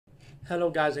Hello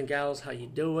guys and gals, how you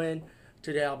doing?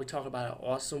 Today I'll be talking about an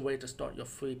awesome way to start your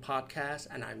free podcast,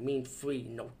 and I mean free,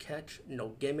 no catch, no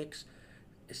gimmicks.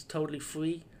 It's totally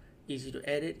free, easy to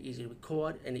edit, easy to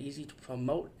record, and easy to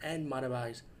promote and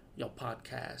monetize your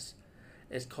podcast.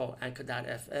 It's called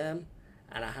Anchor.fm,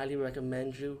 and I highly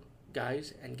recommend you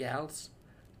guys and gals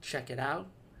check it out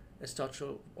and start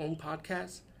your own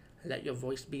podcast and let your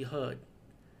voice be heard.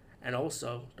 And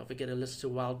also, don't forget to listen to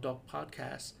Wild Dog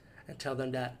Podcast and tell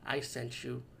them that I sent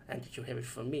you and that you hear it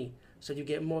from me, so you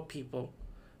get more people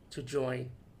to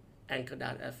join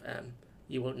Anchor.fm.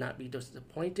 You will not be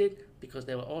disappointed because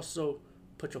they will also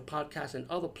put your podcast in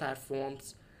other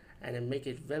platforms and then make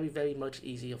it very, very much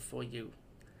easier for you.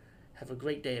 Have a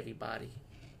great day, everybody.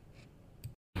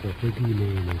 The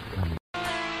boogeyman is coming.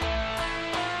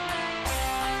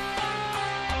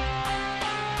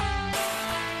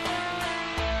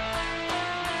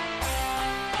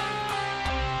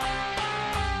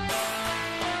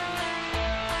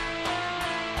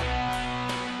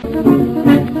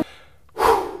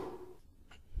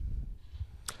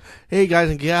 Hey guys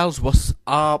and gals, what's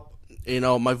up?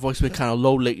 My voice been kind of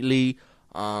low lately.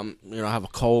 I have a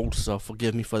cold, so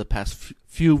forgive me for the past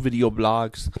few video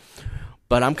blogs.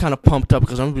 But I'm kind of pumped up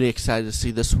because I'm really excited to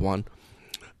see this one.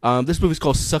 This movie's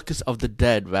called Circus of the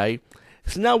Dead, right?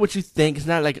 It's not what you think. It's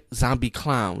not like zombie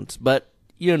clowns, but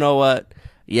you know what?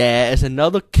 Yeah, it's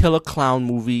another killer clown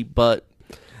movie, but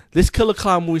this killer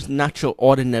clown movie is not your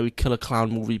ordinary killer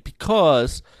clown movie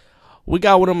because we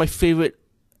got one of my favorite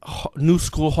new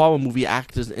school horror movie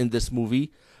actors in this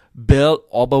movie, Bill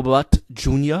Oberbutt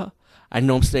Jr. I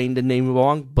know I'm saying the name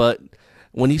wrong, but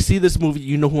when you see this movie,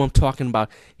 you know who I'm talking about.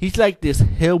 He's like this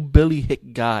hillbilly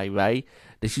hick guy, right?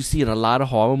 That you see in a lot of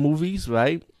horror movies,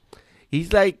 right?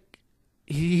 He's like,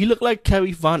 he looked like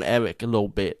Kerry Von Erich a little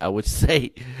bit, I would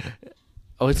say.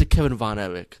 Oh, is it Kevin Von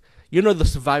Erich? You know the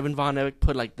surviving Von Erich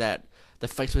put like that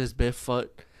fights with his bare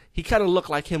foot? He kind of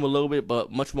looked like him a little bit,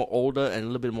 but much more older and a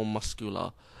little bit more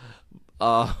muscular.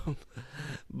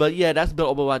 But yeah, that's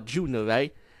Bill Oberbutt Jr.,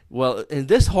 right? Well, in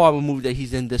this horror movie that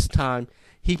he's in this time,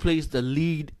 he plays the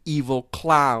lead evil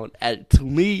clown. And to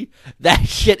me, that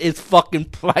shit is fucking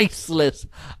priceless.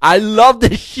 I love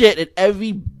this shit in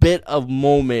every bit of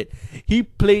moment. He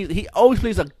always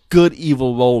plays a good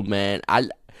evil role, man.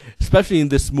 Especially in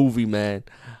this movie, man.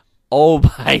 Oh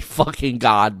my fucking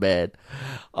god, man.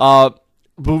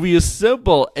 Movie is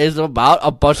simple. It's about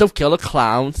a bunch of killer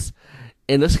clowns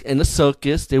in a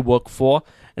circus they work for,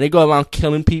 and they go around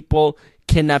killing people,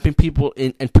 kidnapping people,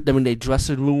 and put them in their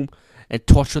dressing room and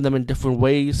torture them in different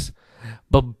ways.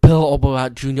 But Bill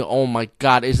Oberbutt Jr., oh my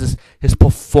god, his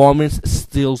performance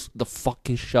steals the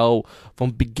fucking show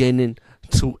from beginning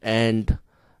to end.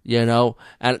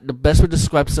 And the best way to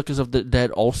describe Circus of the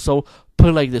Dead also, put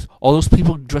it like this: all those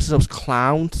people dressed up as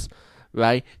clowns,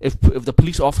 right? If the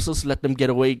police officers let them get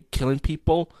away killing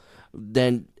people,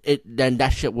 then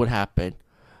that shit would happen.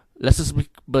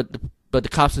 But the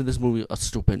cops in this movie are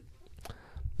stupid.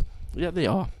 Yeah, they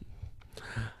are.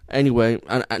 Anyway,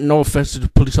 no offense to the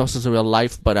police officers in real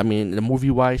life, but I mean, in the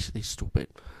movie wise, they're stupid.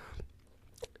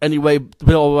 Anyway,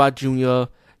 Bill Oberbutt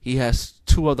Jr., he has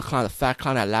two other clowns: the fat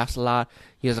clown that laughs a lot.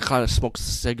 He has a clown that smokes a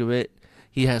cigarette.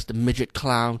 He has the midget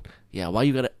clown. Yeah, why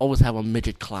you gotta always have a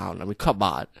midget clown? I mean, come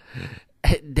on.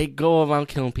 They go around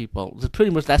killing people. So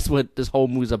pretty much that's what this whole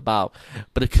movie's about.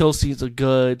 But the kill scenes are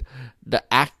good. The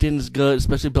acting is good,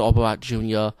 especially Bill Oberbutt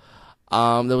Jr.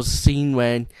 There was a scene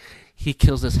when he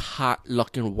kills this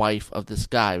hot-looking wife of this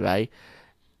guy, right?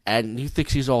 And you think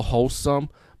she's all wholesome,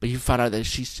 but you find out that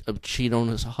she's cheating on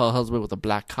her husband with a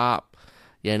black cop,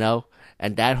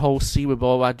 And that whole scene with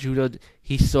Bill Oberbutt Jr.,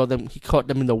 he caught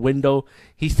them in the window.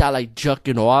 He started like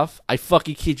jerking off. I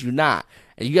fucking kid you not.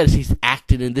 And you gotta see he's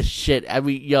acting in this shit.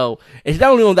 It's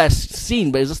not only on that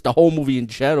scene, but it's just the whole movie in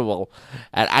general.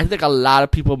 And I think a lot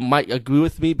of people might agree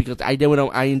with me because I did it on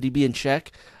IMDb and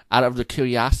check out of the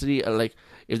curiosity. Like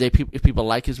if people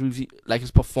like his review, like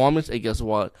his performance, and guess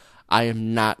what? I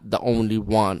am not the only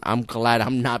one. I'm glad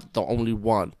I'm not the only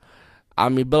one. I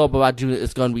mean, Bill Oberbutt Jr.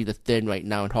 is gonna be the thing right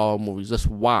now in horror movies. Just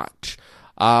watch.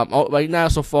 Right now,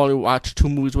 so far, we watched two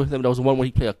movies with him. There was one where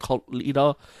he played a cult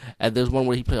leader, and there's one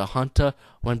where he played a hunter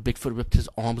when Bigfoot ripped his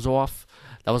arms off.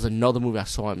 That was another movie I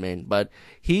saw him in. But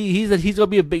he's gonna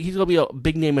be a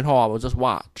big name in horror. Just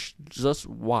watch.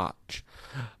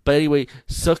 But anyway,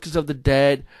 Circus of the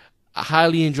Dead, a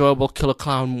highly enjoyable killer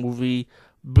clown movie,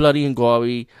 bloody and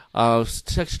gory.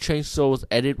 Texas Chainsaw was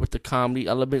edited with the comedy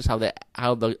elements, how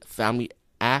the family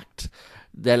act.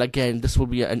 Then again, this will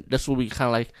be kind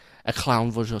of like a clown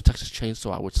version of Texas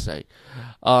Chainsaw, I would say.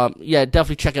 Yeah,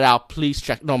 definitely check it out. Please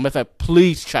check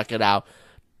it out.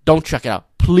 Don't check it out.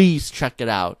 Please check it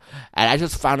out. And I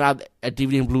just found out a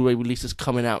DVD and Blu-ray release is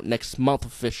coming out next month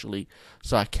officially.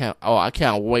 So I can't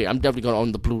wait. I'm definitely going to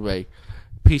own the Blu-ray.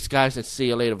 Peace, guys, and see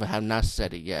you later if I have not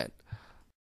said it yet.